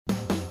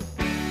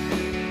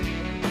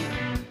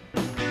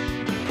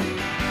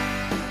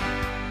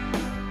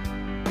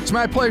It's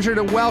my pleasure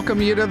to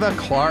welcome you to the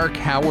Clark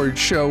Howard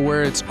Show,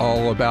 where it's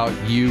all about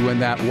you and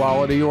that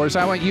wallet of yours.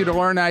 I want you to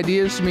learn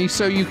ideas from me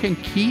so you can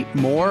keep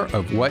more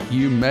of what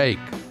you make.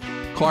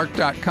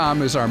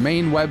 Clark.com is our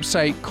main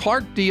website,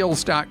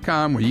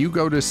 clarkdeals.com, where you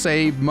go to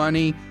save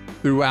money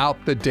throughout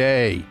the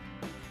day.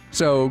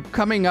 So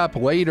coming up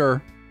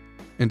later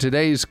in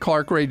today's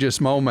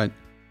Clarkrageous moment,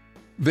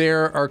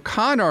 there are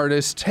con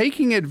artists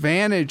taking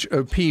advantage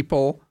of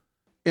people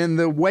in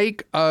the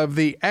wake of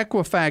the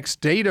Equifax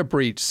data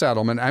breach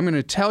settlement. I'm going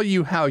to tell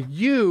you how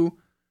you,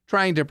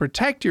 trying to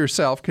protect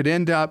yourself, could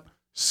end up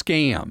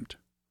scammed.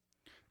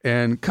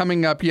 And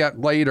coming up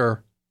yet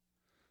later,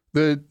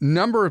 the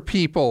number of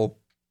people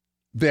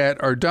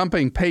that are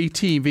dumping pay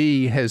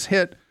TV has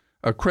hit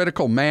a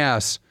critical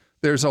mass.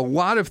 There's a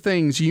lot of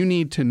things you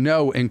need to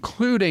know,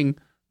 including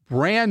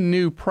brand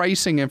new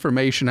pricing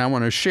information I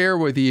want to share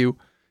with you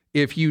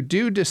if you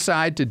do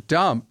decide to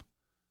dump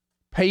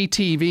pay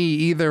TV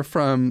either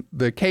from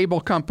the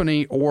cable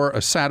company or a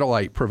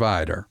satellite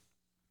provider.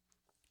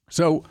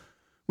 So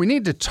we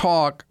need to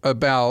talk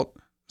about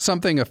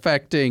something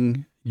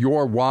affecting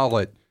your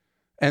wallet,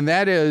 and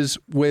that is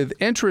with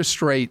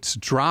interest rates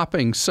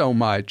dropping so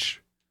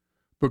much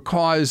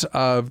because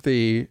of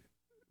the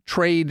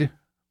trade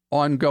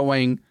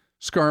ongoing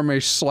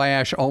skirmish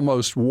 /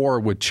 almost war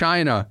with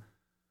China,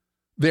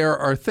 there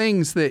are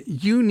things that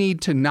you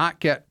need to not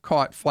get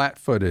caught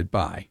flat-footed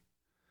by.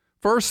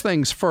 First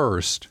things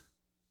first,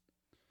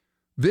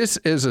 this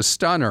is a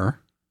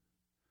stunner.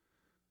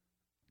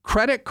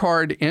 Credit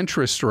card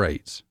interest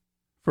rates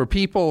for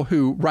people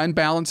who run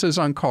balances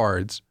on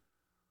cards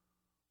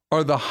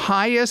are the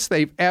highest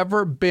they've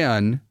ever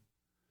been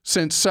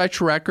since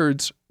such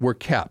records were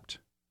kept,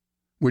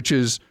 which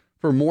is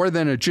for more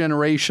than a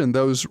generation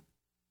those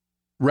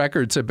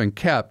records have been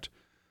kept.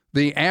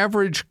 The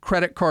average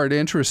credit card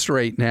interest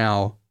rate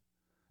now,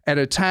 at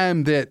a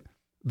time that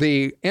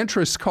the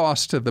interest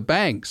costs to the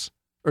banks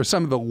are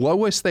some of the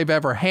lowest they've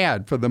ever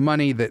had for the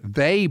money that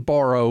they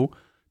borrow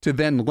to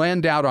then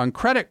lend out on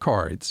credit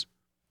cards.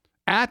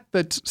 At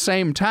the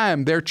same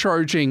time, they're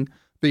charging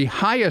the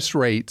highest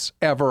rates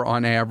ever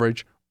on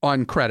average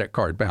on credit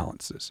card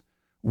balances.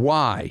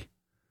 Why?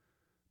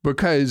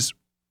 Because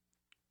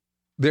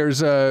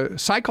there's a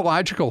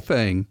psychological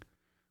thing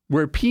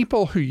where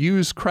people who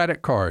use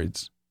credit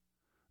cards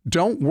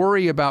don't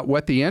worry about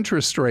what the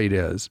interest rate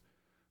is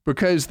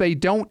because they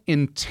don't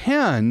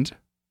intend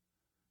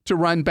to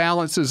run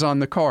balances on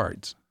the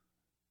cards.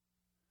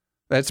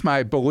 That's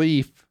my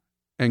belief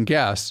and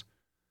guess.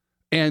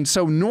 And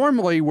so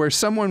normally where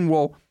someone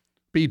will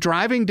be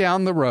driving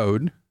down the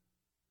road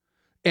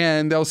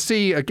and they'll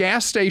see a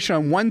gas station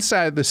on one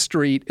side of the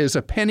street is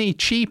a penny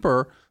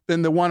cheaper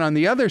than the one on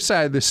the other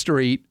side of the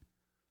street,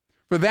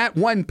 for that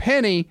 1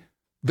 penny,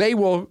 they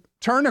will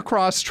turn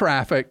across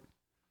traffic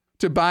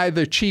to buy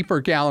the cheaper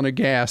gallon of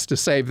gas to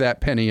save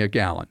that penny a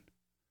gallon.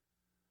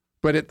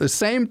 But at the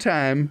same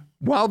time,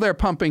 while they're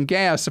pumping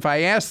gas, if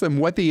I asked them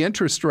what the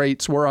interest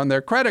rates were on their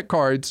credit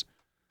cards,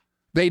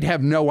 they'd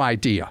have no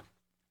idea.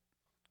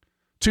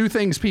 Two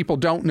things people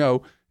don't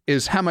know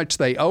is how much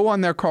they owe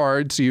on their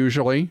cards,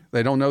 usually.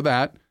 They don't know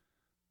that.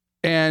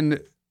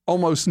 And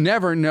almost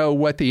never know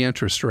what the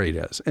interest rate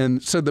is.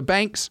 And so the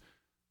banks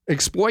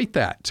exploit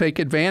that, take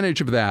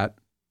advantage of that,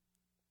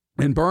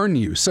 and burn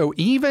you. So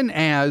even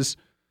as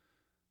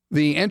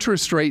the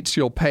interest rates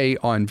you'll pay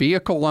on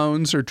vehicle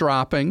loans are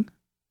dropping,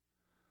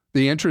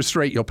 the interest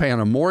rate you'll pay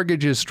on a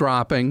mortgage is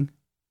dropping,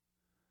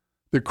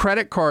 the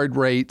credit card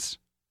rates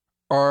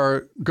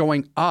are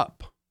going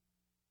up.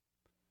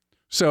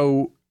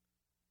 So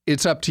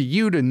it's up to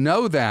you to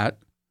know that,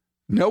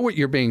 know what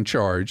you're being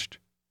charged,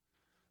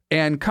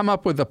 and come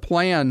up with a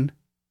plan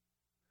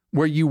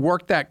where you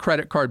work that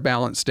credit card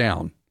balance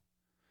down.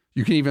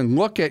 You can even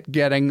look at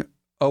getting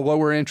a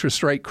lower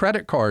interest rate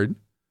credit card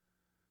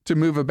to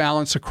move a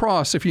balance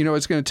across if you know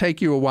it's going to take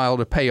you a while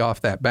to pay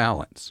off that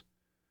balance.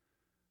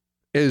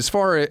 As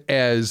far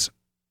as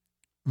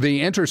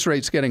the interest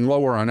rates getting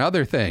lower on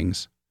other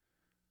things,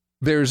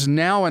 there's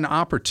now an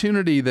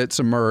opportunity that's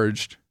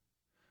emerged.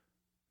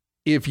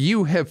 If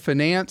you have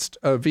financed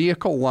a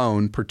vehicle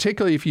loan,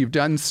 particularly if you've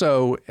done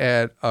so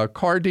at a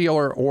car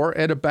dealer or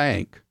at a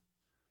bank,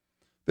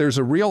 there's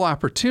a real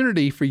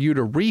opportunity for you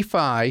to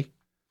refi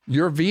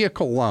your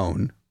vehicle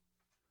loan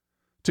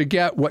to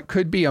get what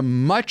could be a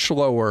much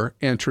lower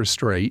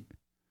interest rate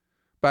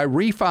by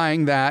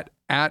refining that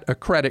at a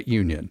credit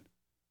union.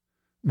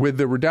 With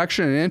the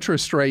reduction in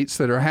interest rates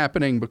that are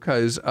happening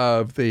because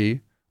of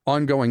the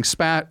ongoing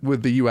spat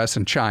with the U.S.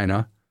 and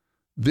China,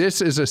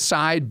 this is a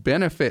side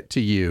benefit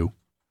to you,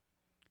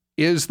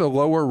 is the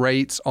lower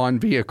rates on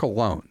vehicle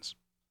loans.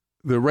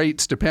 The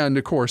rates depend,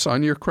 of course,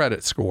 on your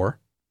credit score,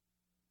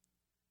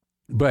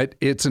 but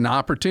it's an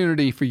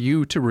opportunity for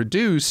you to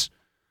reduce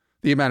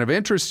the amount of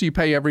interest you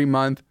pay every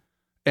month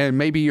and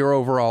maybe your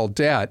overall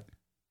debt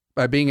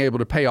by being able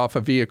to pay off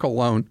a vehicle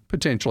loan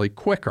potentially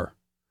quicker.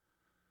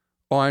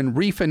 On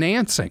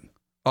refinancing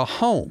a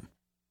home,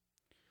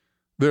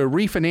 the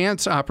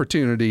refinance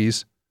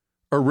opportunities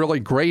are really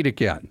great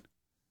again.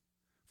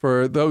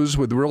 For those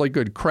with really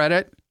good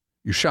credit,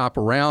 you shop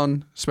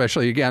around,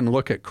 especially, again,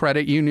 look at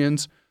credit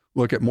unions,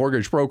 look at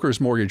mortgage brokers,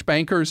 mortgage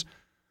bankers.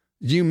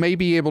 You may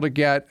be able to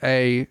get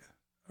a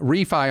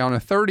refi on a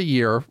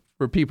 30-year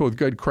for people with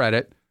good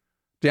credit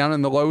down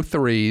in the low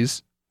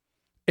threes.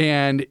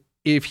 And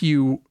if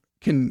you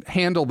can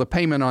handle the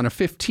payment on a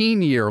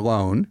 15-year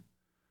loan,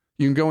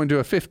 you can go into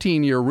a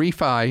 15-year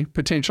refi,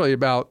 potentially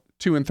about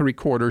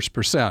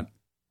 2.75%.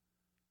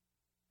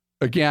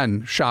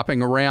 Again,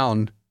 shopping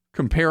around,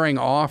 comparing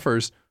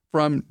offers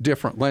from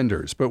different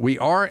lenders. But we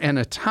are in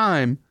a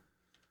time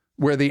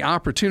where the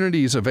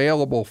opportunities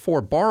available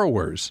for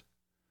borrowers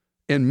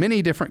in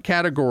many different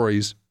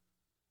categories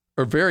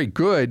are very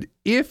good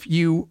if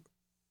you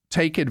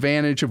take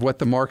advantage of what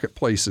the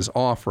marketplace is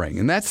offering.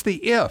 And that's the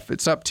if.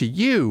 It's up to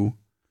you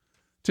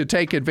to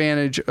take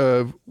advantage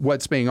of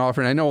what's being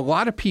offered. And I know a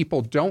lot of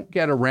people don't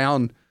get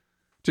around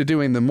to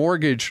doing the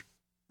mortgage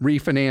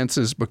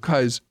refinances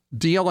because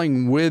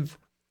dealing with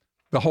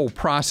the whole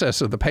process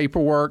of the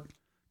paperwork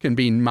can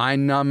be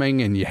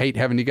mind-numbing, and you hate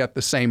having to get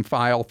the same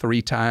file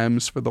 3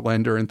 times for the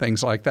lender and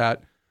things like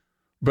that.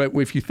 But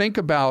if you think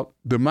about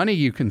the money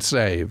you can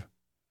save,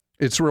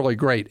 it's really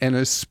great. And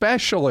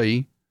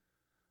especially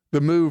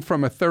the move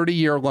from a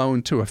 30-year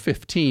loan to a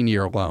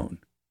 15-year loan.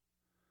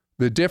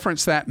 The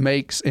difference that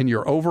makes in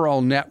your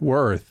overall net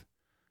worth,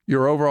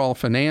 your overall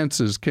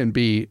finances can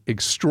be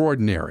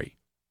extraordinary.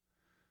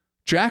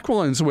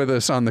 Jacqueline's with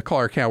us on the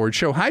Clark Howard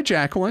Show. Hi,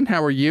 Jacqueline.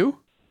 How are you?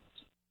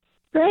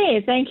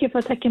 Great. Thank you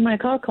for taking my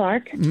call,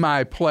 Clark.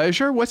 My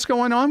pleasure. What's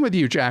going on with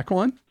you,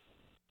 Jacqueline?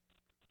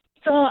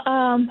 So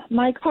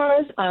my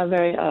cars are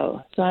very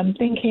old, so I'm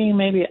thinking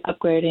maybe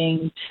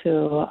upgrading to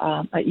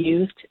a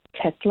used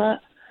Tesla.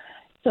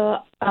 So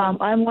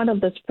I'm one of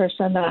those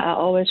person that I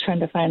always trying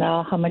to find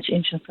out how much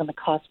insurance is going to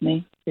cost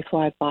me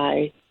before I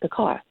buy the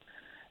car.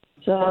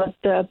 So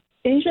the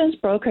insurance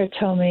broker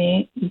told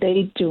me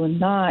they do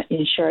not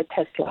insure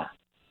Tesla,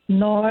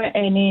 nor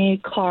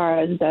any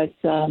car that's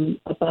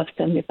above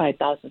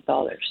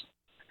 $75,000.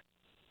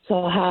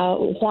 So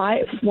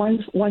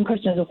one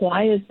question is,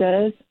 why is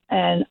this?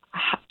 And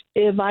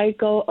if I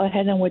go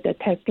ahead and with the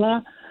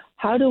Tesla,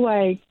 how do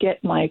I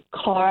get my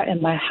car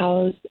and my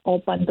house all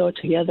bundled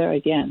together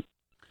again?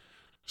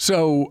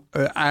 So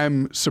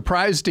I'm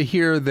surprised to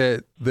hear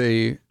that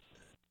the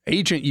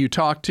agent you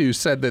talked to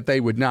said that they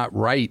would not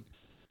write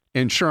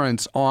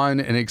insurance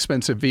on an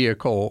expensive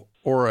vehicle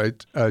or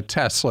a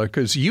Tesla,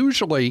 because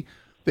usually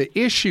the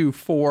issue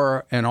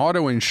for an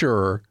auto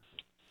insurer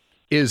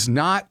is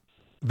not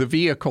the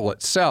vehicle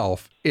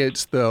itself,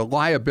 it's the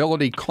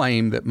liability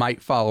claim that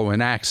might follow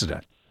an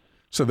accident.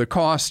 So the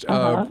cost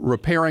of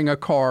repairing a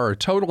car or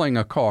totaling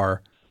a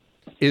car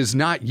is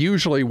not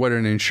usually what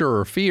an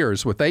insurer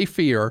fears. What they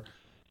fear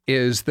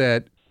is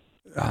that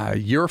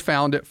you're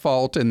found at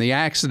fault in the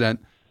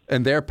accident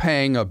and they're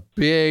paying a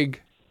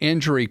big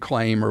injury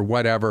claim or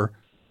whatever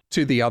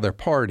to the other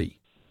party.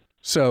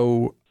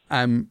 So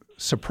I'm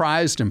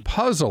surprised and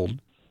puzzled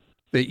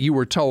that you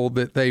were told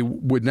that they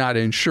would not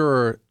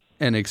insure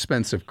an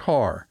expensive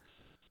car.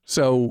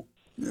 So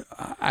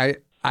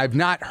I've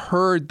not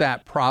heard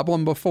that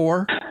problem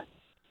before.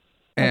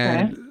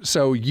 And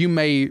so you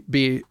may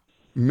be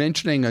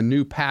mentioning a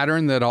new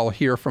pattern that I'll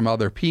hear from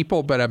other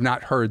people, but I've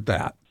not heard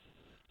that.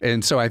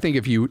 And so I think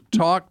if you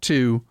talk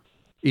to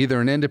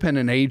either an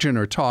independent agent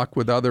or talk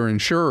with other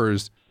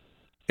insurers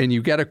and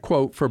you get a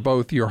quote for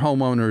both your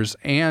homeowners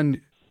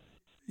and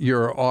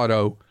your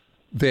auto,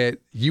 that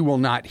you will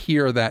not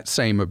hear that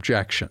same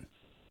objection.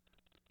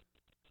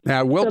 Now,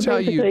 I will tell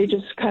you. So basically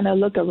just kind of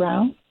look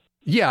around?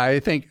 Yeah, I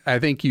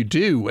think you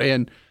do.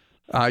 And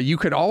you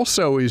could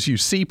also, as you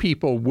see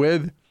people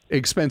with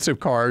expensive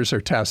cars or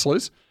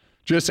Teslas,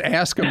 just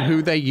ask them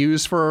who they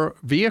use for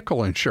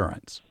vehicle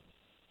insurance.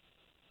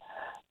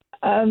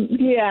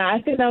 Yeah, I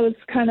think that was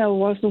kind of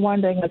was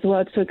wondering as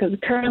well, too, because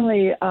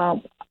currently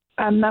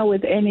I'm not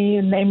with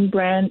any name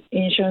brand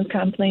insurance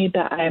company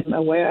that I'm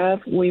aware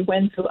of. We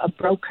went to a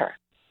broker.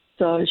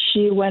 So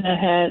she went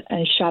ahead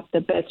and shopped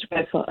the best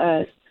rate for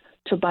us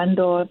to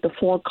bundle the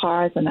 4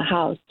 cars and a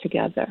house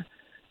together.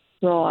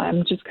 So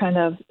I'm just kind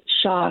of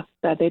shocked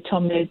that they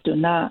told me they do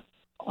not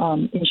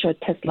insure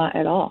Tesla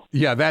at all.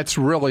 Yeah, that's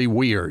really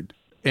weird.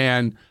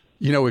 And,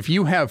 you know, if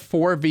you have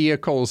 4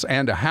 vehicles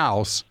and a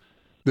house,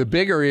 the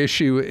bigger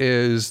issue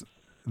is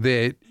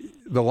that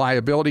the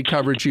liability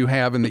coverage you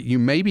have and that you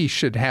maybe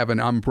should have an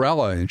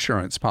umbrella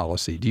insurance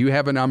policy. Do you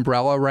have an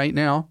umbrella right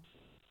now?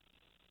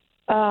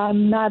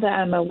 Not that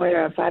I'm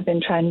aware of. I've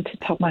been trying to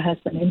talk my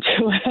husband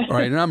into it. All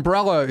right, an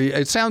umbrella,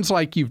 it sounds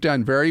like you've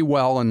done very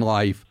well in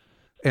life,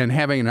 and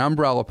having an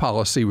umbrella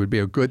policy would be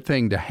a good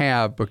thing to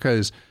have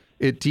because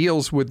it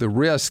deals with the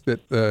risk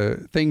that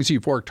the things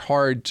you've worked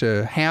hard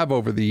to have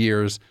over the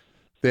years,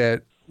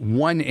 that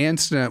one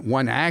incident,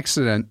 one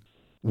accident,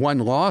 one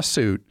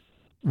lawsuit,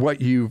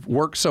 what you've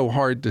worked so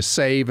hard to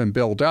save and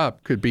build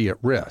up could be at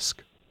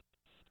risk.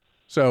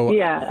 So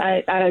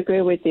yeah, I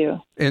agree with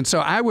you. And so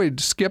I would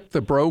skip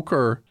the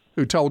broker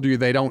who told you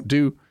they don't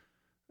do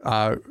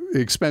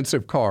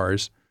expensive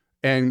cars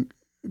and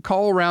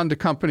call around to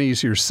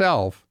companies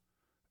yourself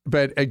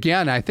But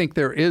again, I think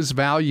there is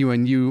value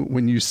in you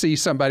when you see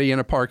somebody in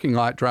a parking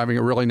lot driving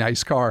a really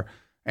nice car,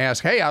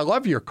 ask, hey, I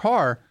love your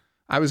car.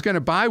 I was going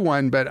to buy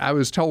one, but I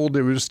was told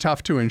it was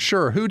tough to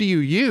insure. Who do you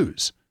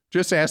use?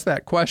 Just ask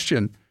that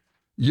question.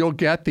 You'll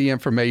get the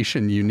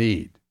information you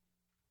need.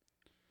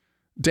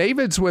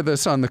 David's with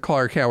us on the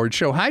Clark Howard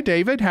Show. Hi,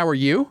 David. How are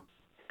you?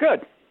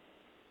 Good.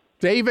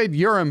 David,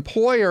 your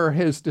employer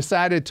has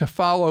decided to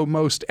follow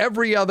most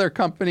every other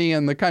company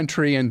in the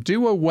country and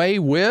do away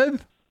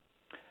with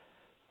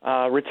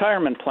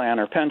retirement plan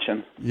or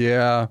pension.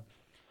 Yeah.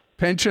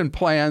 Pension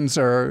plans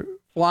are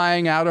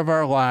flying out of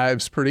our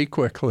lives pretty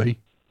quickly.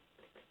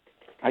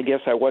 I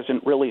guess I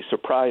wasn't really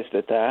surprised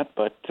at that,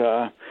 but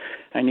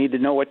I need to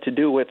know what to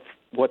do with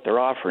what they're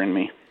offering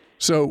me.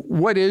 So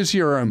what is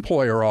your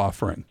employer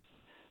offering?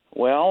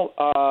 Well,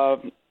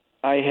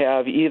 I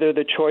have either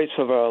the choice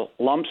of a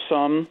lump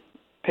sum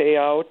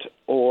payout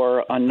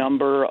or a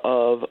number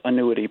of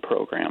annuity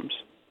programs.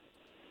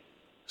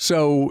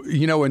 So,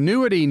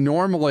 annuity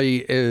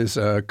normally is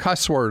a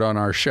cuss word on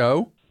our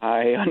show.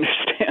 I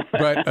understand that.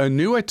 But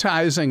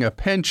annuitizing a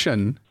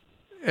pension,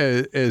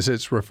 as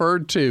it's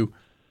referred to,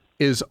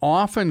 is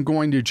often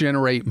going to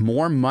generate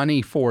more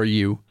money for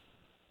you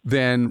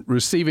than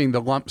receiving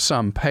the lump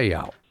sum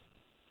payout.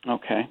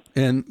 Okay.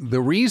 And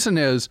the reason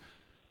is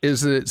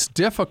that it's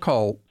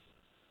difficult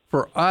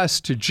for us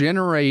to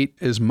generate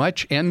as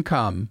much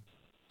income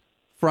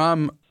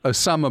from a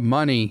sum of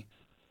money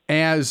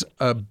as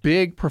a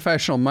big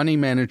professional money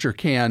manager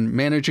can,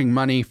 managing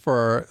money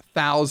for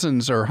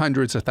thousands or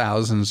hundreds of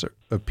thousands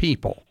of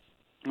people.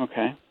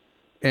 Okay.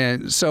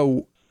 And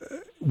so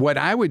what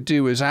I would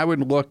do is I would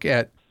look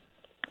at,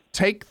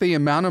 take the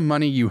amount of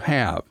money you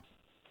have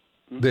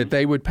that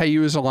they would pay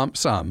you as a lump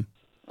sum.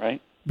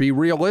 Right. Be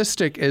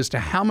realistic as to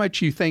how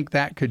much you think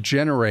that could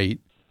generate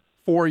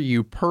for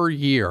you per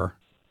year,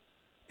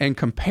 and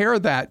compare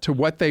that to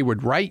what they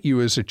would write you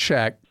as a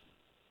check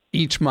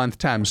each month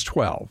times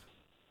 12.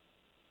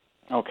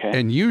 Okay.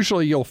 And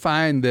usually you'll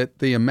find that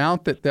the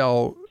amount that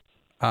they'll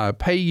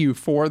pay you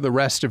for the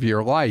rest of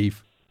your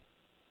life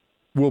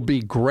will be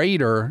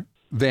greater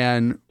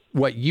than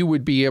what you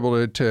would be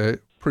able to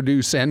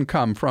produce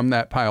income from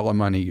that pile of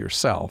money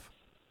yourself.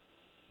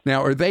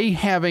 Now, are they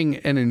having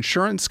an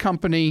insurance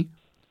company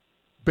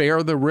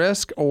bear the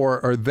risk,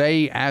 or are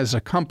they, as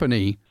a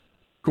company,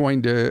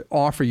 going to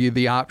offer you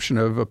the option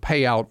of a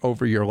payout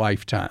over your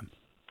lifetime?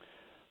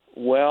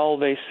 Well,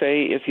 they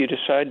say if you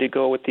decide to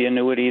go with the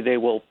annuity, they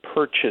will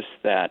purchase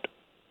that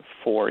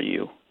for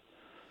you.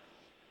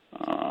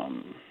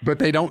 But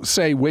they don't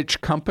say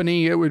which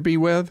company it would be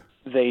with?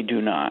 They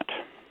do not.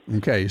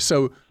 Okay,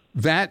 so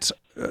that's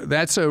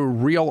a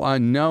real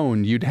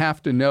unknown. You'd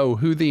have to know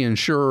who the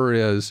insurer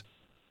is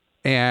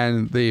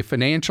and the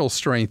financial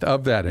strength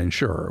of that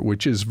insurer,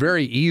 which is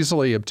very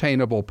easily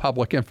obtainable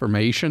public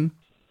information.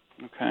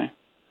 Okay.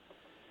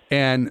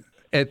 And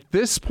at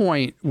this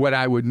point, what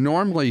I would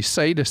normally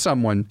say to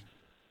someone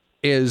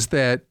is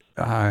that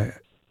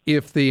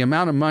if the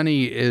amount of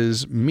money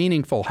is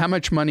meaningful, how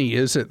much money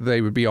is it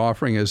they would be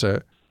offering as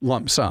a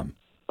lump sum?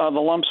 The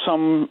lump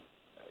sum,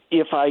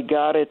 if I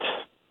got it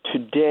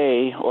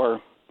today,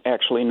 or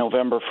actually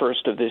November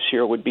 1st of this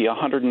year, would be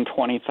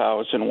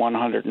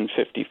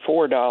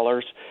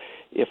 $120,154.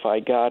 If I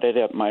got it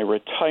at my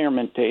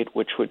retirement date,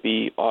 which would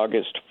be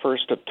August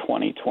 1st of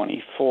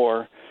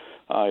 2024,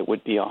 it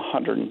would be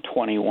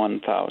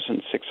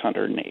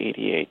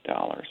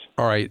 $121,688.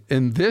 All right.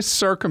 In this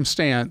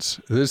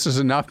circumstance, this is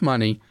enough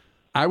money.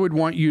 I would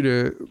want you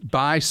to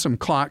buy some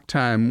clock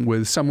time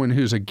with someone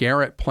who's a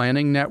Garrett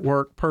Planning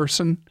Network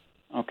person.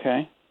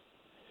 Okay.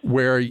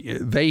 Where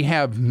they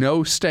have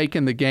no stake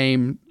in the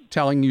game,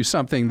 telling you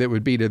something that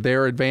would be to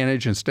their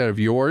advantage instead of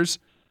yours.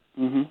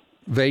 Mm-hmm.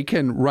 They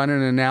can run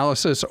an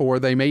analysis, or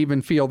they may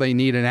even feel they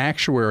need an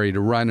actuary to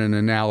run an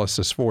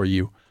analysis for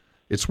you.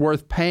 It's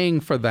worth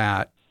paying for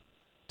that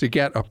to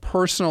get a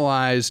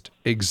personalized,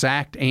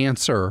 exact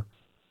answer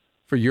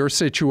for your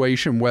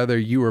situation, whether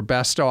you are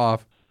best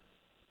off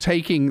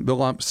taking the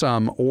lump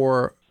sum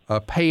or a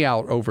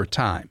payout over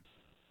time.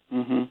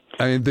 Mm-hmm.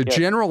 I mean, the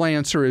general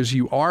answer is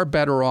you are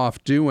better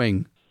off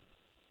doing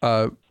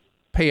a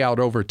payout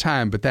over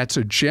time, but that's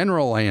a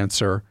general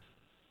answer.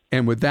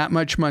 And with that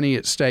much money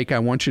at stake, I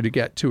want you to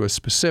get to a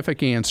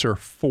specific answer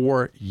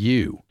for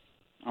you.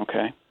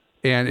 Okay.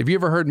 And have you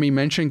ever heard me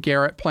mention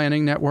Garrett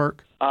Planning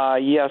Network?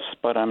 Yes,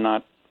 but I'm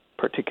not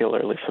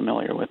particularly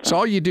familiar with them. So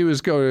all you do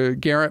is go to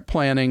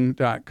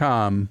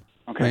garrettplanning.com.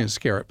 Okay. I think it's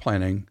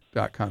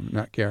garrettplanning.com,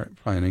 not Garrett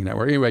Planning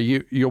Network.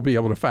 Anyway, you'll be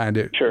able to find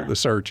it, sure, the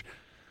search.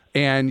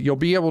 And you'll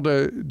be able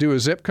to do a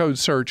zip code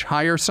search,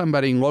 hire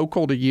somebody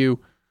local to you,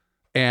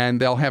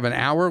 and they'll have an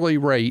hourly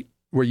rate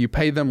where you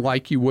pay them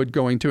like you would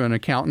going to an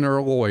accountant or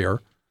a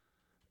lawyer,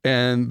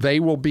 and they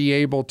will be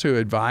able to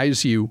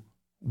advise you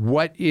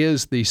what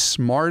is the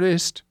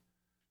smartest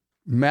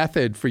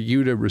method for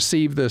you to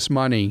receive this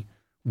money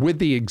with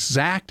the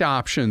exact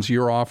options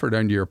you're offered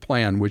under your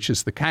plan, which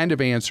is the kind of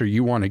answer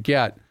you want to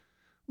get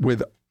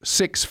with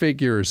 6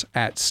 figures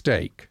at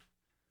stake.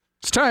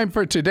 It's time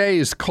for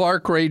today's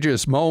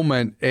Clark-rageous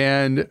moment,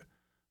 and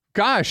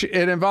gosh,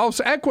 it involves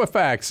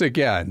Equifax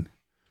again.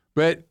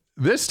 But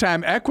this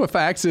time,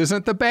 Equifax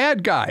isn't the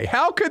bad guy.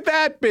 How could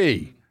that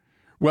be?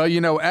 Well,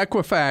 you know,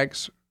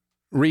 Equifax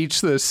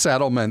reached this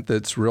settlement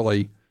that's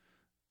really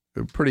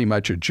pretty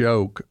much a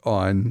joke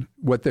on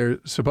what they're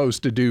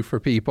supposed to do for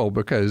people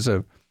because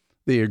of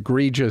the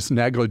egregious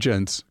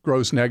negligence,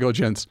 gross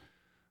negligence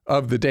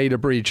of the data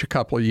breach a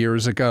couple of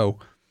years ago.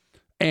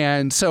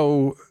 And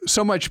so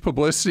much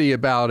publicity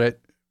about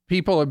it.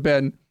 People have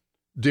been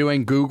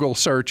doing Google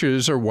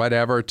searches or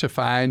whatever to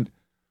find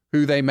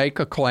who they make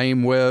a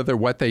claim with or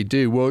what they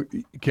do. Well,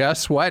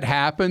 guess what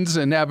happens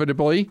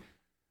inevitably?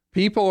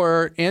 People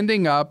are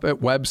ending up at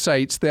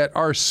websites that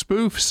are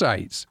spoof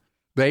sites.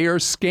 They are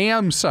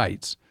scam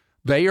sites.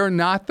 They are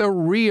not the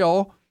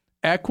real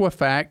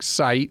Equifax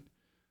site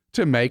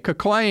to make a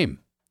claim.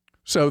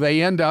 So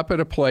they end up at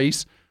a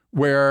place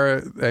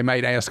where they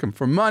might ask them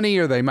for money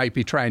or they might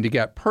be trying to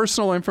get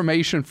personal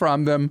information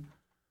from them.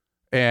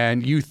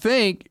 And you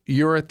think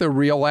you're at the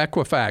real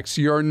Equifax.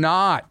 You're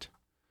not.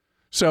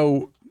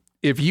 So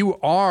if you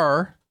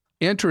are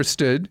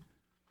interested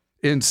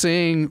in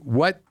seeing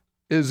what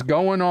is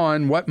going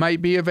on, what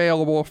might be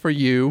available for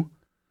you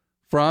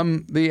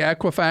from the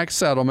Equifax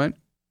settlement,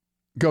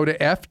 go to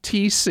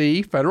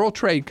FTC, Federal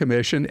Trade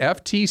Commission,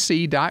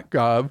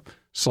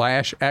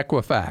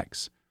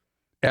 ftc.gov/Equifax.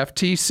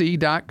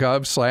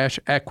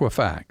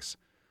 ftc.gov/Equifax.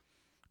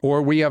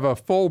 Or we have a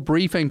full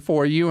briefing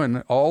for you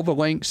and all the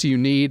links you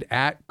need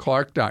at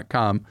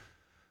clark.com.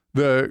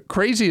 The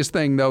craziest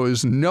thing, though,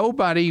 is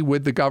nobody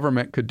with the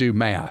government could do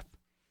math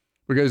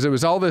because there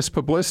was all this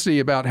publicity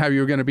about how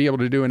you were going to be able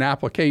to do an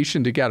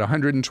application to get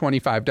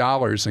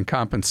 $125 in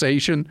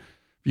compensation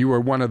if you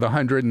were one of the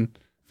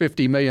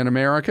 150 million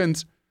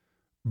Americans.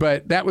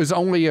 But that was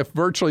only if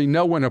virtually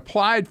no one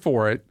applied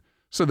for it.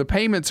 So the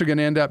payments are going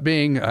to end up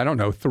being, I don't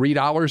know,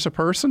 $3 a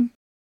person.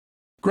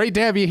 Great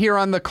to have you here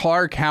on the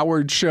Clark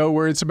Howard Show,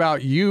 where it's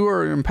about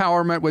your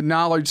empowerment with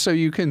knowledge so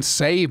you can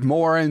save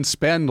more and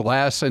spend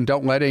less and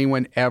don't let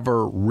anyone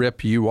ever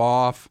rip you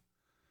off.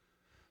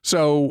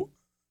 So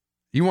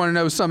you want to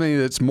know something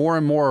that's more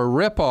and more a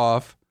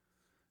ripoff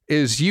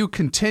is you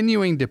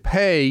continuing to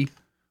pay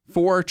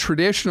for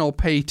traditional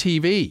pay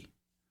TV.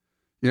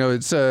 You know,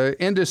 it's an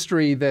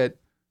industry that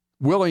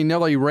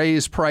willy-nilly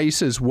raise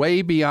prices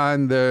way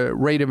beyond the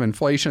rate of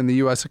inflation in the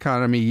U.S.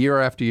 economy year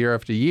after year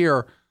after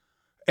year.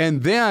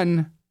 And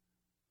then,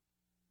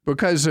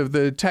 because of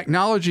the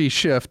technology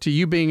shift to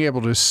you being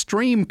able to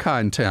stream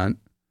content,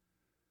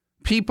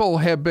 people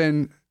have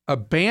been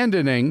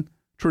abandoning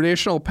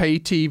traditional pay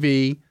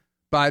TV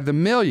by the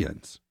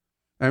millions.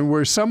 And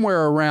we're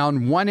somewhere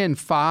around 1 in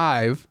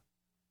 5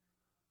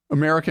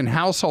 American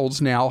households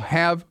now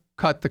have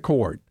cut the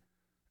cord.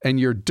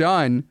 And you're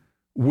done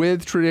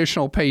with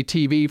traditional pay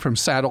TV from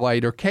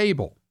satellite or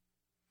cable.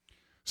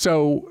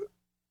 So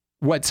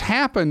what's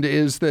happened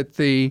is that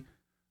the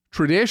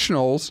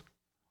traditionals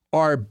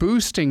are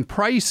boosting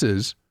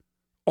prices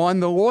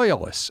on the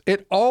loyalists.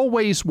 It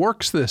always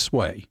works this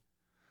way,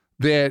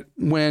 that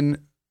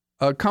when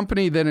a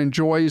company that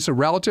enjoys a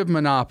relative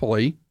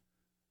monopoly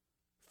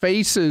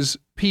faces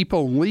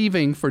people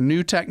leaving for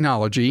new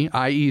technology,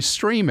 i.e.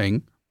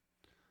 streaming,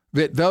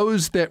 that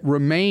those that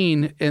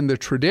remain in the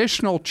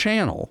traditional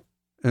channel,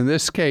 in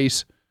this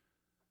case,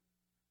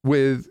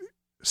 with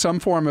some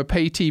form of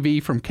pay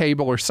TV from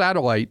cable or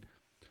satellite,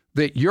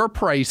 that your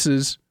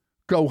prices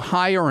go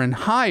higher and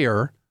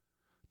higher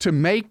to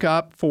make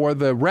up for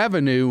the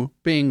revenue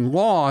being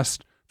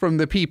lost from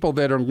the people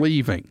that are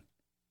leaving.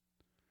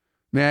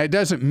 Now, it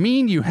doesn't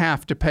mean you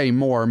have to pay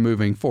more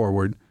moving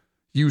forward.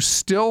 You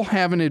still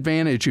have an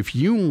advantage if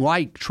you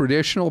like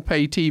traditional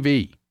pay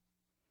TV.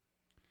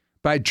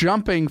 By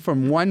jumping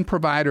from one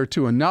provider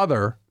to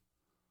another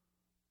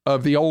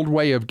of the old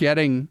way of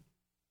getting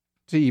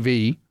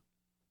TV,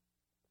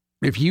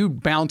 if you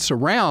bounce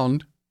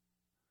around,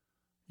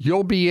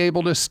 you'll be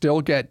able to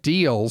still get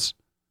deals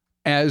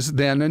as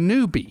then a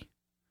newbie.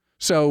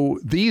 So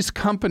these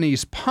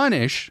companies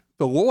punish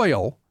the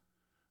loyal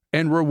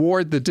and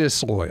reward the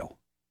disloyal.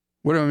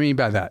 What do I mean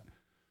by that?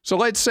 So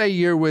let's say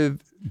you're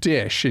with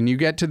Dish and you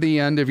get to the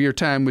end of your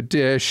time with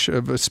Dish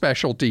of a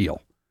special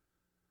deal.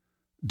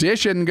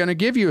 Dish isn't going to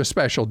give you a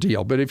special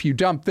deal, but if you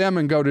dump them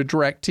and go to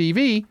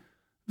DirecTV,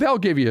 they'll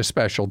give you a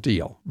special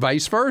deal.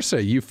 Vice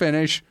versa. You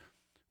finish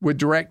with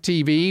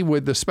DirecTV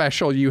with the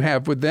special you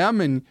have with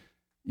them and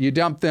you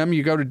dump them,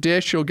 you go to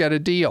Dish, you'll get a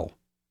deal.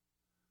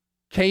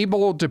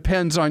 Cable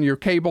depends on your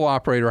cable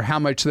operator how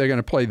much they're going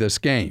to play this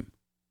game.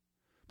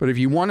 But if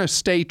you want to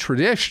stay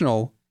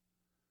traditional,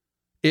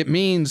 it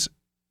means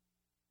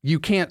you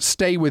can't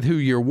stay with who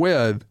you're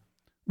with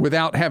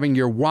without having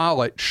your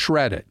wallet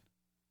shredded.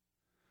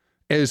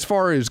 As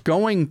far as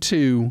going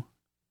to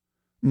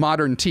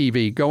modern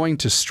TV, going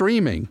to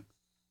streaming,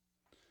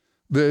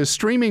 the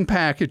streaming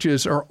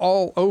packages are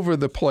all over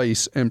the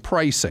place in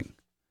pricing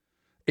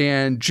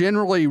and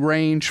generally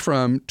range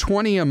from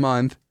 $20 a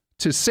month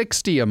to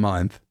 $60 a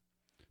month,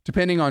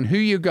 depending on who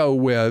you go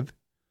with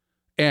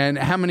and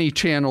how many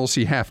channels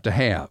you have to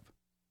have.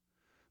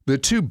 The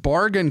two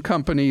bargain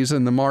companies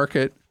in the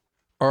market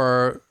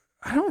are,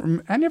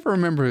 I never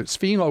remember if it's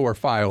Philo or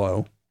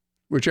Philo,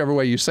 whichever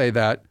way you say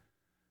that,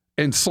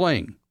 and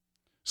Sling.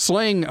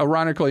 Sling,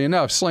 ironically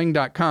enough,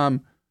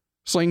 Sling.com,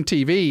 Sling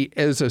TV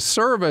is a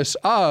service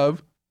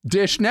of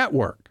Dish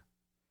Network,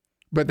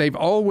 but they've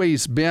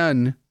always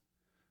been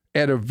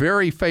at a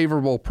very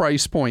favorable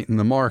price point in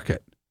the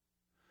market.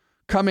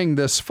 Coming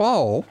this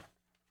fall,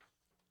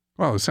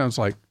 well, it sounds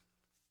like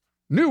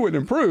new and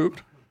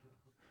improved,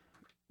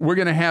 we're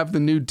going to have the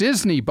new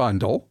Disney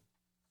bundle,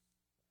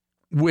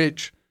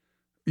 which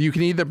you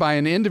can either buy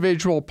in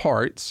individual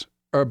parts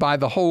or buy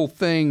the whole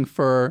thing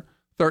for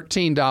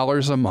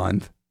 $13 a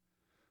month.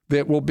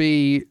 That will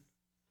be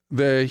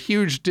the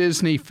huge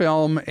Disney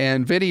film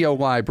and video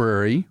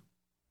library,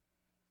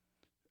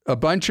 a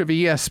bunch of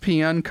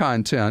ESPN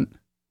content,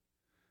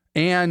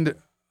 and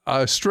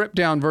a stripped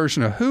down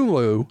version of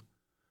Hulu,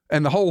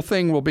 and the whole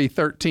thing will be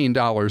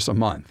 $13 a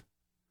month.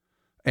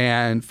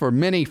 And for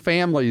many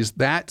families,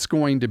 that's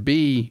going to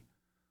be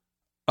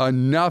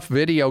enough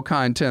video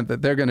content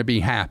that they're going to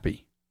be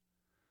happy.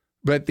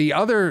 But the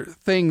other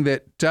thing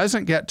that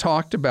doesn't get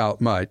talked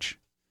about much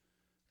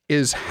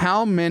is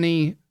how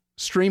many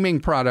streaming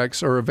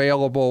products are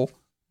available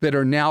that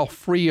are now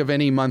free of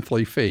any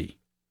monthly fee.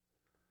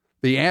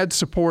 The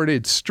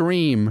ad-supported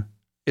stream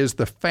is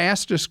the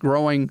fastest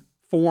growing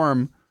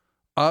form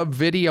of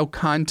video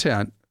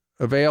content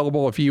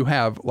available. If you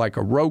have like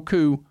a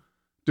Roku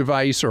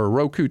device or a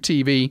Roku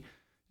TV,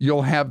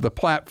 you'll have the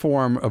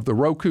platform of the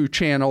Roku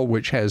channel,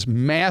 which has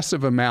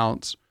massive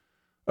amounts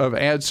of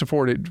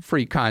ad-supported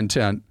free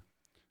content.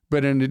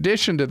 But in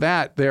addition to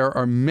that, there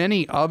are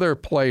many other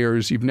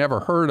players you've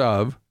never heard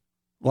of,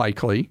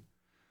 likely,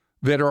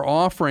 that are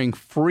offering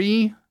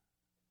free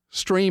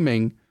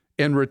streaming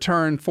in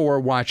return for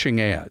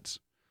watching ads.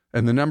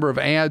 And the number of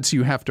ads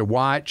you have to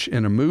watch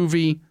in a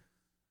movie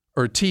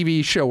or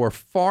TV show are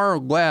far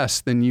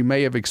less than you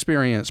may have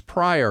experienced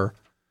prior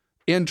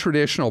in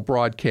traditional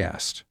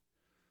broadcast.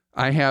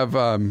 I have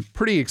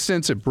pretty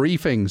extensive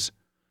briefings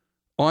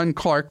on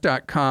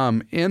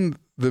Clark.com in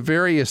the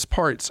various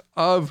parts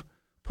of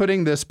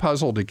putting this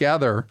puzzle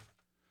together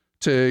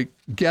to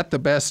get the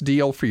best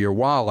deal for your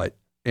wallet.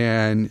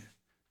 And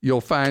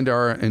you'll find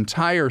our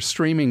entire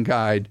streaming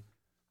guide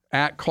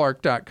at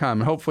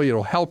Clark.com. Hopefully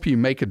it'll help you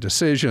make a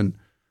decision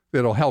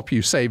that'll help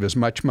you save as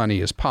much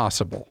money as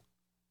possible.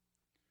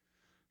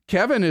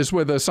 Kevin is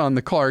with us on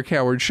the Clark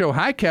Howard Show.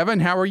 Hi, Kevin.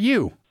 How are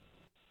you?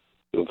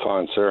 I'm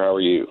fine, sir. How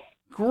are you?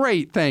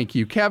 Great, thank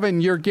you.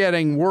 Kevin, you're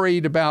getting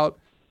worried about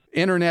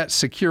internet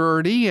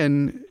security,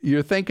 and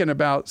you're thinking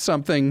about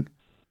something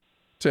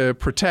to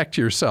protect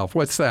yourself.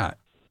 What's that?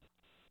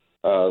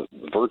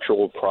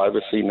 Virtual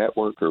privacy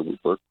network or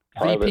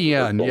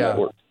VPN, yeah.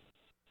 Network.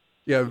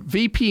 Yeah,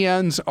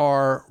 VPNs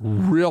are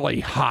really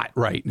hot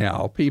right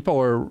now. People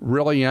are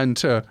really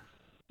into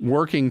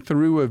working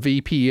through a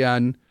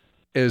VPN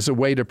as a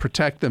way to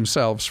protect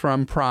themselves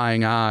from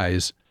prying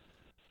eyes.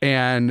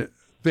 And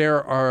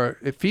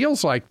it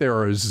feels like there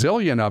are a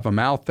zillion of them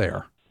out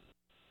there.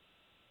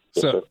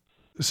 Yes,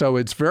 so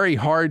it's very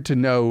hard to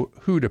know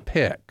who to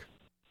pick.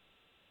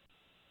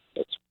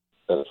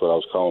 That's what I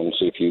was calling to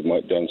see if you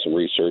might have done some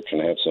research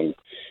and have some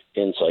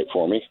insight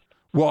for me.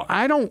 Well,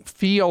 I don't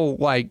feel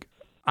like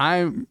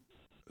I'm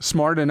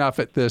smart enough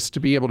at this to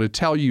be able to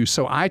tell you,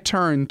 so I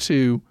turn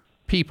to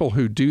people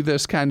who do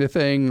this kind of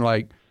thing,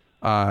 like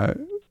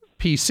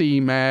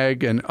PC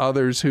Mag and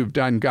others who've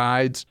done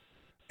guides,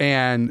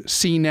 and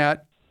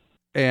CNET.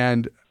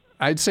 And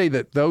I'd say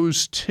that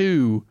those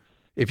two,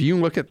 if you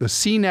look at the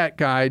CNET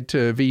guide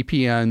to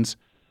VPNs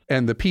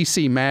and the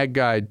PC Mag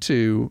guide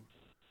to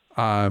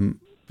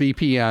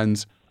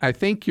VPNs, I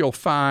think you'll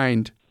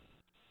find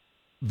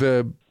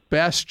the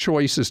best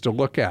choices to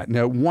look at.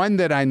 Now, one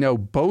that I know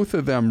both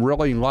of them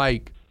really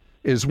like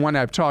is one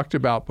I've talked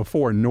about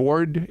before,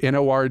 Nord,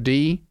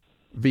 N-O-R-D,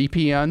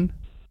 VPN.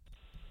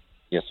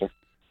 Yes, sir.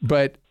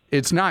 But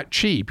it's not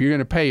cheap. You're going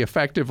to pay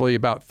effectively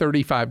about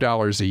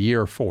 $35 a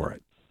year for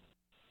it.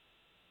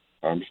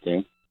 I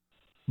understand.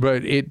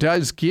 But it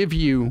does give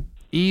you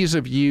ease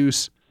of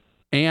use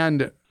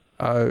and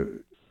a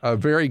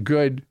very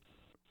good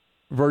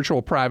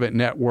virtual private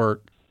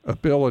network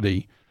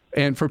ability.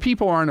 And for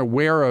people who aren't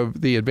aware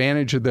of the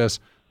advantage of this,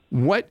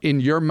 what in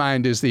your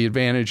mind is the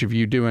advantage of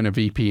you doing a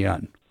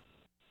VPN?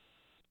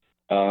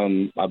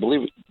 I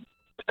believe it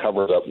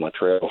covers up my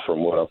trail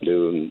from what I'm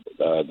doing.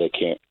 They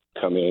can't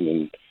come in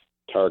and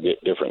target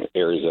different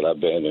areas that I've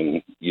been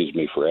and use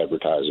me for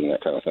advertising,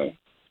 that kind of thing.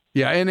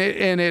 Yeah, and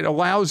it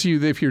allows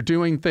you, if you're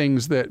doing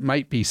things that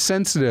might be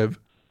sensitive,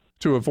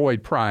 to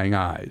avoid prying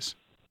eyes.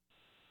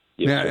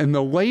 Yes, now, in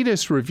the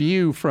latest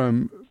review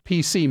from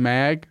PC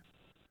Mag,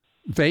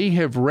 they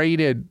have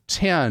rated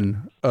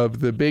 10 of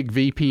the big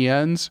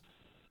VPNs,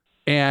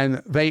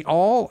 and they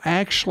all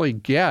actually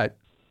get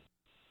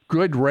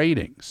good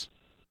ratings.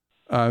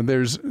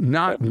 There's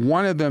not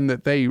one of them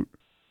that they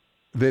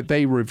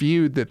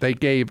reviewed that they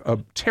gave a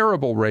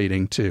terrible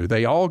rating to.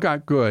 They all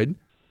got good,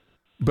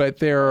 but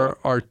there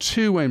are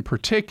two in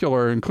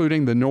particular,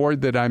 including the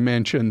Nord that I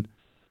mentioned,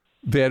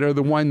 that are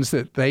the ones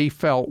that they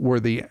felt were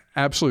the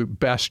absolute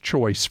best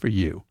choice for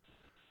you.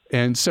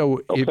 And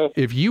so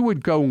if you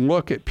would go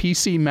look at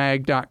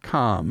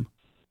pcmag.com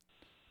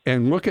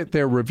and look at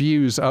their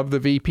reviews of the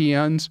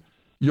VPNs,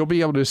 you'll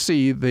be able to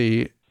see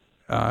the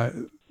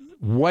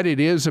what it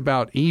is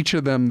about each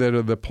of them that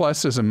are the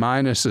pluses and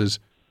minuses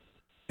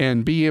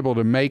and be able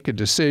to make a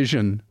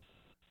decision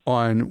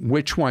on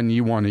which one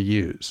you want to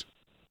use.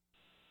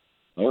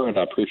 All right.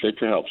 I appreciate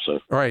your help, sir.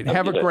 All right.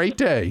 Have a great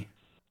day.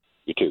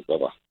 You too.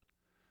 Bye-bye.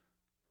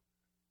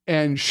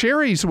 And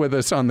Sherry's with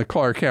us on the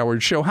Clark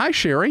Howard Show. Hi,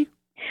 Sherry.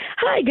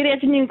 Hi, good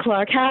afternoon,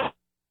 Clark.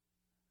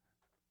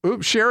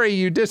 Oops, Sherry,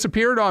 you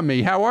disappeared on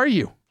me. How are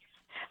you?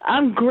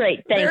 I'm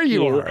great, thank you. There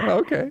you are.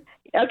 Okay.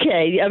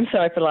 Okay, I'm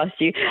sorry for lost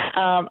you.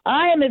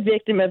 I am a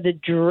victim of the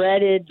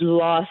dreaded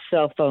lost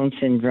cell phone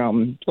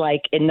syndrome,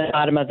 like in the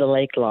bottom of the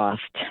lake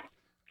lost.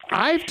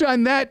 I've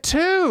done that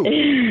too.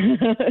 You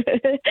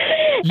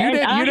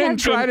didn't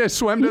try to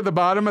swim to the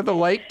bottom of the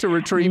lake to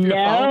retrieve your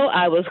phone? No,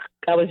 I was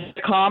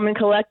calm and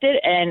collected,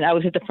 and I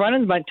was at the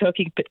front of my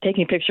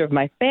taking a picture of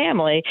my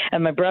family,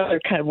 and my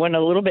brother kind of went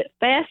a little bit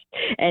fast,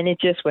 and it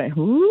just went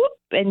whoop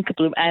and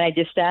kabloom, and I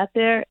just sat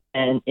there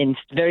and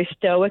very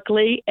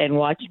stoically and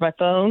watched my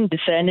phone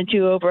descend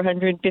into over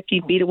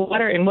 150 feet of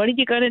water. And what are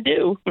you going to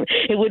do?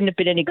 It wouldn't have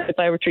been any good if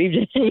I retrieved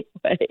it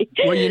anyway.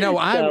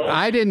 Well,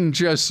 I didn't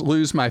just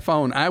lose my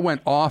phone. I went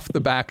off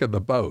the back of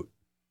the boat.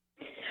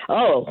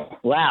 Oh,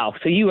 wow.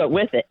 So you went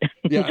with it.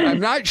 Yeah,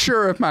 I'm not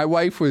sure if my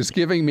wife was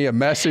giving me a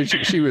message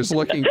that she was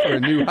looking for a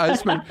new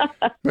husband,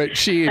 but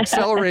she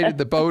accelerated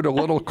the boat a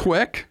little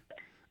quick,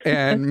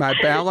 and my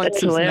balance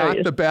is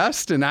not the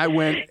best, and I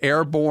went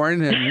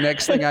airborne, and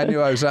next thing I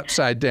knew, I was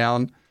upside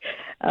down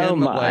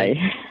in the lake.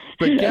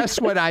 But guess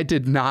what I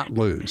did not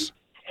lose?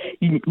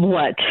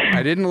 What?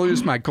 I didn't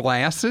lose my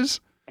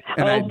glasses,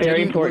 and I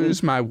didn't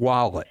lose my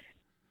wallet.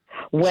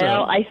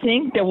 Well, I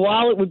think the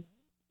wallet would...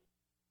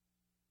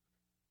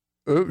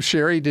 Oops,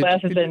 Sherry,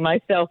 glasses and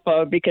my cell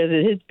phone, because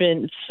it has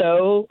been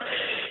so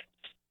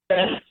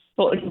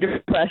stressful and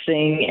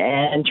depressing,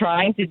 and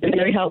trying to be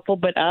very helpful,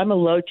 but I'm a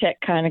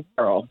low-tech kind of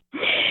girl,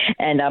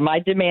 and my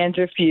demands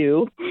are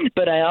few,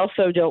 but I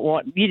also don't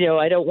want,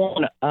 I don't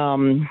want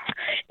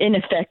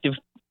ineffective,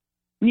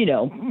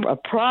 a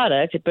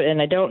product,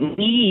 and I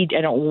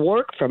don't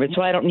work from it,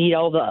 so I don't need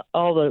all the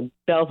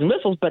bells and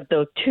whistles, but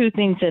the two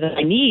things that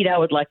I need, I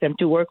would like them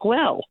to work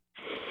well.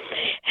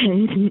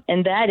 And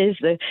that is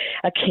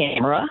a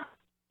camera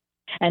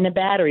and a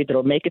battery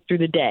that'll make it through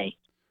the day.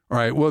 All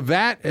right. Well,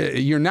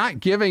 you're not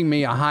giving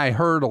me a high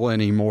hurdle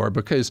anymore,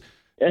 because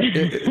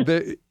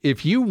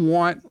if you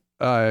want,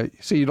 so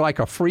you'd like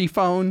a free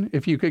phone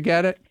if you could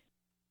get it?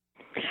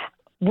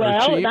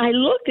 Well, I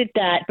looked at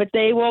that, but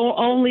they will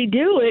only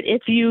do it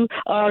if you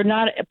are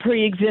not a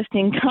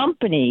pre-existing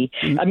company.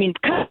 I mean,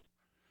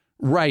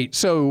 right.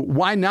 So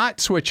why not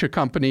switch a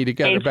company to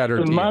get a better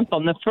deal? A month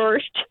on the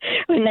first.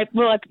 And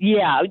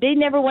they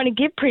never want to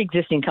give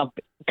pre-existing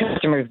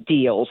customers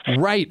deals.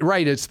 Right.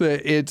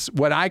 It's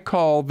what I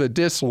call the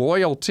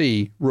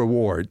disloyalty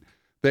reward,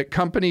 that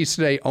companies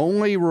today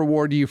only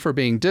reward you for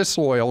being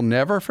disloyal,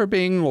 never for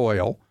being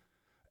loyal.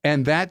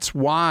 And that's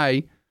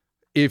why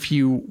if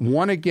you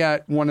want to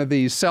get one of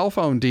these cell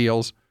phone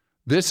deals,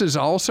 this is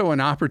also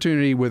an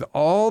opportunity with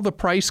all the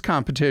price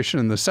competition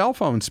in the cell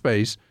phone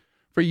space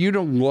for you to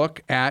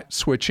look at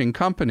switching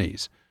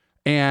companies.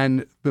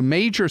 And the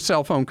major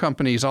cell phone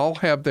companies all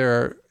have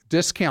their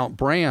discount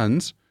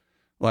brands,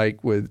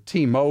 like with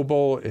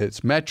T-Mobile,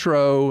 it's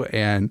Metro,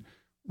 and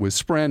with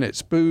Sprint,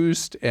 it's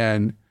Boost,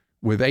 and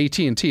with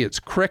AT&T, it's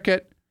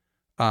Cricket.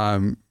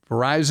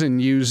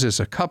 Verizon uses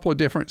a couple of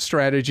different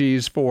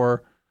strategies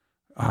for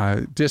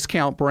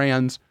discount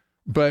brands.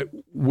 But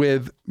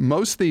with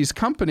most of these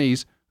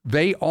companies,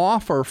 they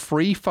offer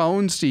free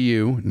phones to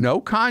you, no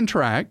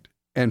contract,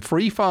 and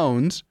free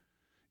phones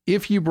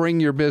if you bring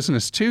your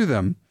business to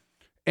them.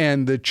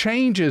 And the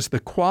change is the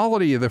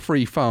quality of the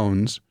free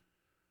phones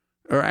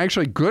are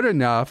actually good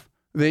enough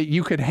that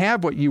you could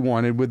have what you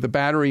wanted with the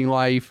battery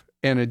life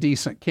and a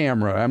decent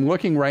camera. I'm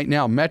looking right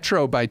now,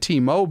 Metro by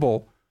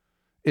T-Mobile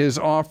is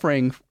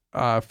offering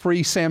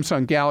free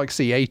Samsung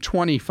Galaxy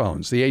A20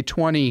 phones. The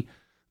A20,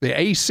 the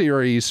A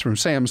series from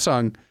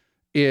Samsung,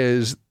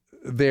 is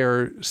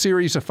their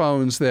series of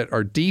phones that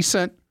are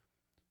decent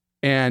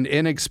and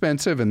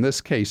inexpensive, in this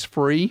case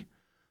free.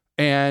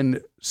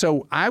 And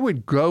so I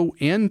would go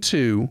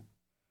into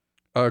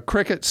a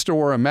Cricket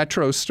store, a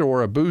Metro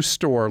store, a Boost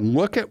store,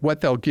 look at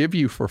what they'll give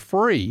you for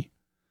free,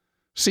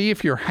 see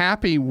if you're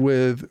happy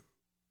with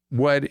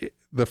what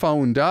the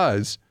phone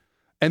does,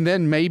 and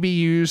then maybe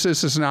use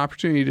this as an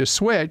opportunity to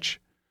switch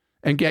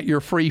and get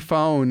your free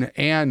phone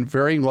and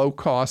very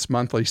low-cost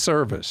monthly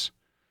service.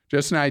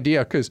 Just an idea,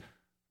 because,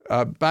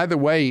 by the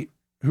way,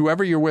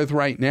 whoever you're with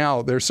right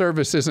now, their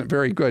service isn't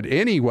very good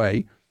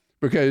anyway,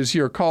 because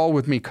your call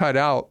with me cut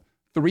out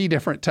 3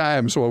 different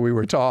times while we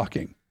were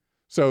talking.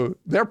 So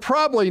they're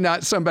probably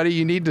not somebody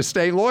you need to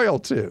stay loyal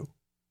to.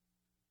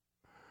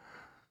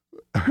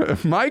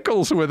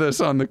 Michael's with us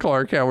on the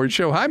Clark Howard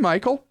Show. Hi,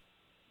 Michael.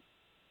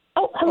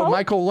 Oh, hello? Oh,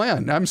 Michael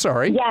Lynn. I'm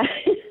sorry. Yeah,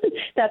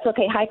 that's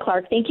okay. Hi,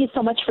 Clark. Thank you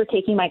so much for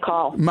taking my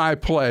call. My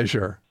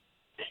pleasure.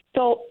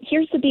 So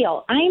here's the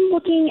deal. I'm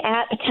looking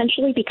at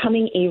potentially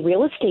becoming a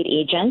real estate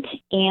agent,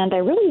 and I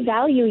really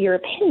value your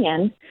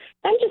opinion.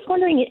 I'm just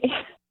wondering,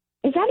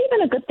 is that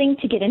even a good thing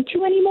to get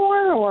into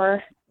anymore,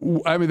 or?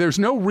 I mean, there's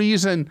no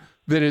reason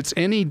that it's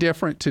any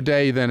different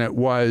today than it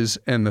was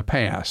in the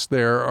past.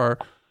 There are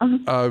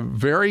a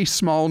very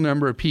small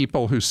number of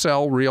people who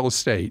sell real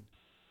estate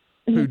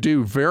who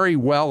do very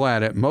well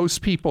at it.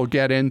 Most people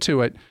get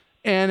into it,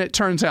 and it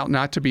turns out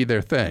not to be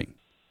their thing.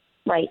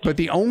 Right. But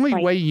the only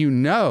way you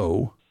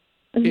know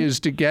is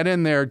to get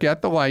in there,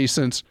 get the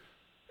license,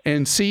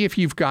 and see if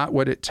you've got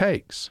what it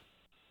takes.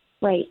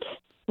 Right.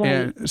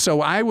 And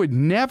so I would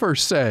never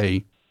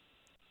say,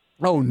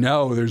 oh,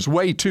 no, there's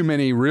way too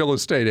many real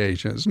estate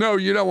agents. No,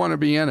 you don't want to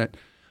be in it.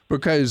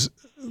 Because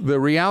the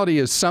reality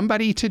is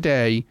somebody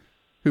today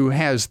who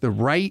has the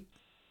right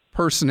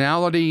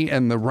personality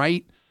and the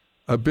right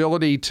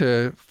ability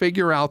to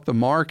figure out the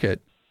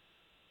market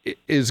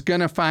is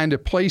going to find a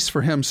place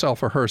for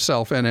himself or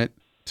herself in it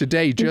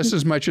today just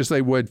as much as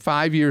they would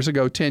 5 years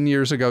ago, 10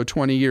 years ago,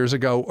 20 years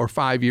ago, or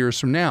 5 years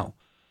from now.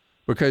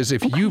 Because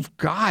if you've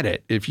got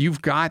it, if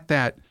you've got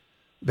that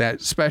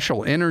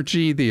special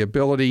energy, the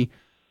ability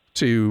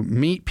to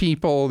meet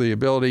people, the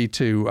ability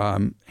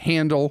to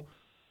handle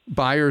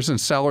buyers and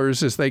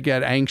sellers as they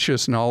get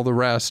anxious and all the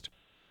rest,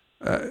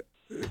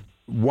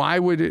 why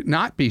would it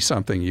not be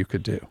something you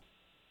could do?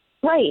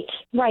 Right.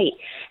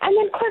 And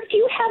then, Clark, do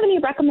you have any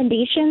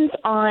recommendations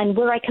on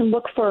where I can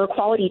look for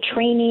quality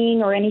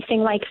training or anything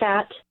like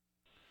that?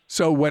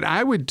 So what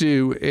I would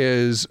do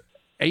is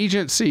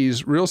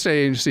real estate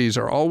agencies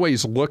are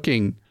always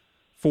looking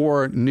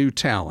for new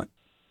talent.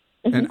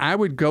 And I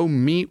would go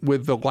meet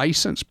with the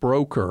licensed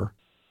broker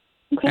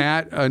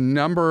at a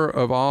number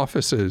of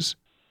offices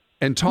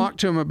and talk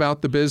to them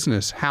about the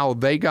business, how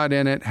they got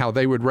in it, how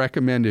they would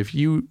recommend if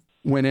you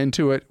went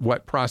into it,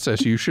 what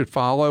process you should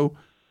follow.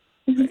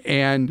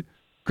 And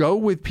go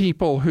with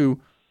people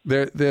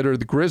that are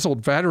the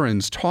grizzled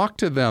veterans. Talk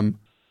to them.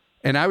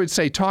 And I would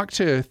say talk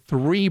to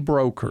 3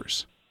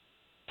 brokers.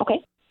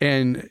 Okay.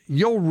 And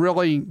you'll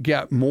really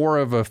get more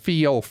of a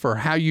feel for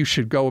how you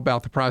should go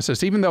about the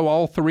process. Even though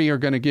all 3 are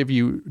going to give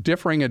you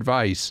differing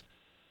advice,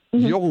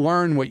 you'll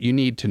learn what you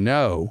need to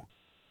know.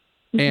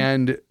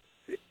 And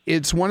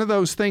it's one of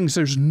those things,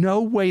 there's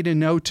no way to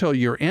know till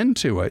you're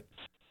into it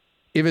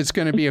if it's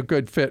going to be a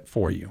good fit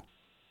for you.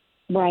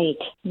 Right.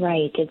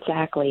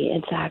 Exactly.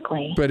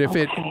 But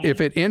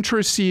if it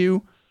interests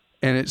you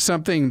and it's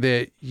something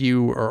that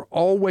you are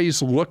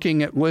always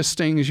looking at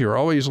listings, you're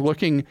always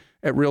looking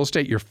at real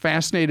estate, you're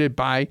fascinated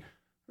by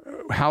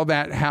how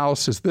that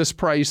house is this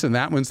price and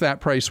that one's that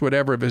price,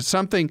 whatever. If it's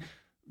something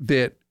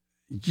that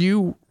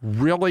you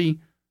really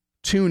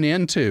tune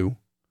into,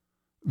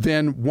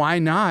 then why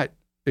not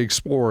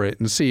explore it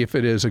and see if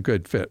it is a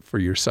good fit for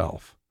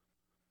yourself?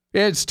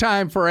 It's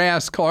time for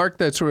Ask Clark.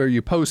 That's where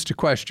you post a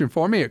question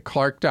for me at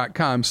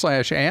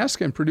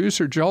clark.com/ask, and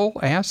producer Joel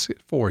asks it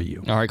for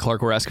you. All right,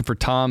 Clark, we're asking for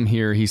Tom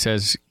here. He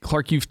says,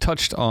 Clark, you've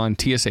touched on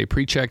TSA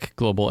PreCheck,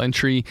 Global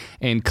Entry,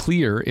 and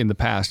Clear in the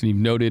past, and you've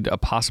noted a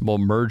possible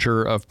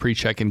merger of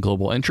PreCheck and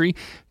Global Entry.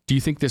 Do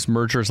you think this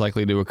merger is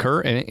likely to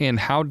occur, and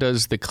how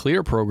does the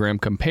Clear program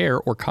compare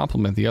or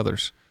complement the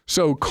others?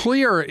 So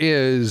Clear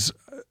is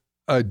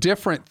a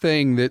different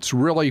thing that's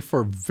really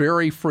for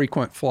very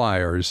frequent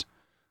flyers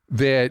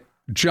that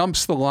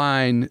jumps the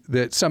line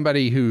that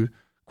somebody who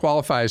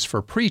qualifies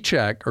for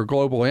PreCheck or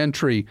Global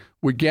Entry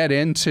would get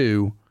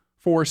into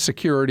for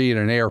security at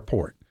an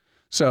airport.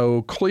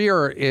 So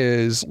Clear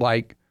is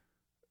like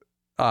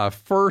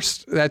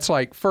first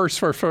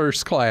for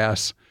first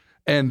class,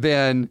 and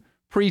then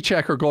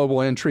PreCheck or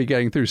Global Entry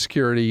getting through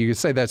security, you could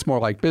say that's more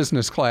like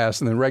business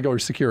class, and then regular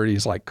security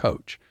is like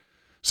coach.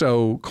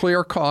 So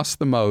Clear costs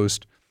the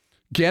most.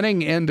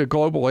 Getting into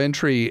Global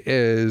Entry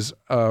is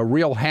a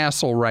real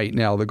hassle right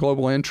now. The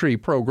Global Entry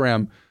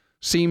program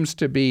seems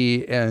to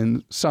be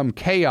in some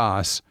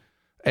chaos.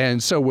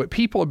 And so what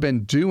people have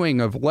been doing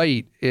of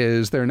late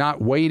is they're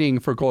not waiting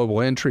for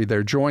Global Entry.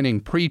 They're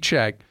joining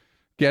PreCheck,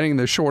 getting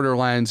the shorter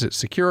lines at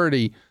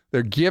security.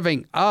 They're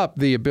giving up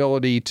the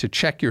ability to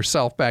check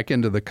yourself back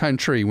into the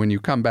country when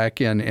you come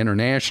back in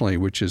internationally,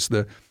 which is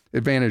the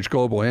advantage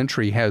Global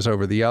Entry has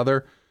over the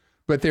other.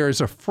 But there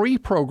is a free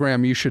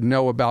program you should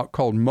know about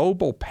called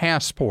Mobile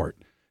Passport.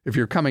 If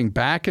you're coming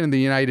back into the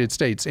United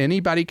States,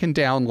 anybody can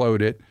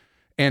download it,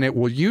 and it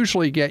will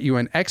usually get you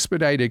an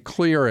expedited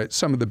clear at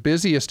some of the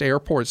busiest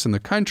airports in the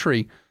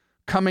country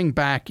coming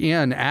back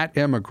in at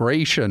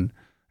immigration.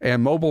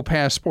 And Mobile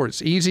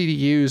Passport's easy to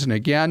use, and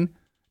again,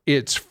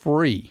 it's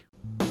free.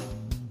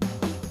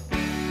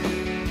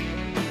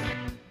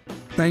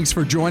 Thanks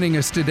for joining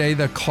us today.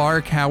 The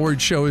Clark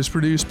Howard Show is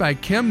produced by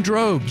Kim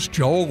Drobes,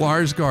 Joel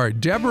Larsgaard,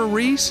 Deborah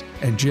Reese,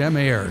 and Jim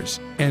Ayers.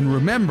 And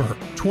remember,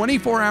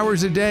 24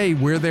 hours a day,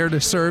 we're there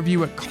to serve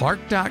you at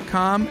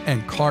clark.com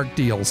and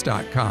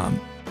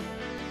clarkdeals.com.